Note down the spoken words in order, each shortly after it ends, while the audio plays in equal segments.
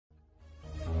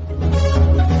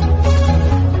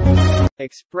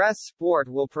Express Sport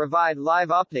will provide live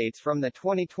updates from the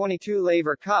 2022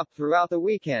 Laver Cup throughout the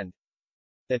weekend.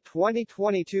 The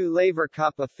 2022 Laver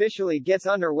Cup officially gets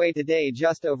underway today,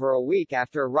 just over a week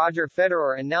after Roger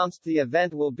Federer announced the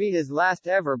event will be his last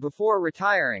ever before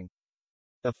retiring.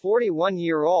 The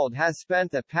 41-year-old has spent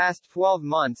the past 12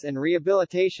 months in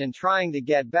rehabilitation trying to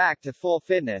get back to full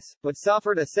fitness, but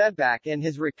suffered a setback in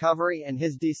his recovery and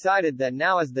has decided that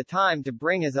now is the time to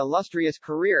bring his illustrious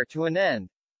career to an end.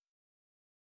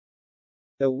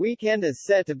 The weekend is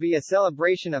set to be a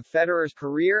celebration of Federer's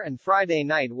career, and Friday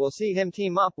night will see him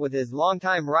team up with his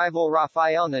longtime rival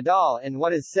Rafael Nadal in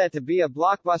what is set to be a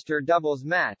blockbuster doubles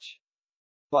match.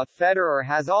 But Federer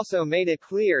has also made it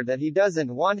clear that he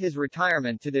doesn't want his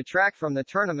retirement to detract from the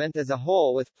tournament as a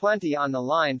whole, with plenty on the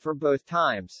line for both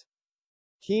times.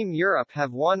 Team Europe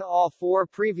have won all 4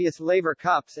 previous Laver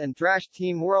Cups and thrashed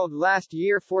Team World last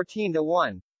year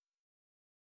 14-1.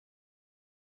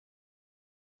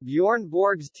 Bjorn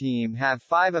Borg's team have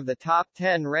 5 of the top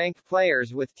 10 ranked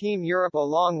players with Team Europe,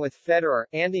 along with Federer,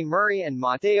 Andy Murray and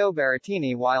Matteo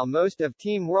Berrettini, while most of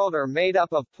Team World are made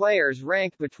up of players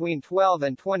ranked between 12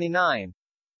 and 29.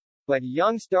 But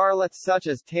young starlets such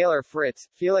as Taylor Fritz,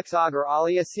 Felix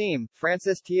Auger-Aliassime,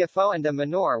 Frances Tiafoe and de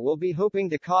Minaur will be hoping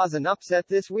to cause an upset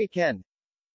this weekend.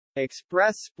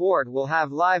 Express Sport will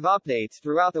have live updates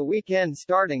throughout the weekend,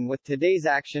 starting with today's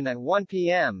action at 1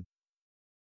 p.m.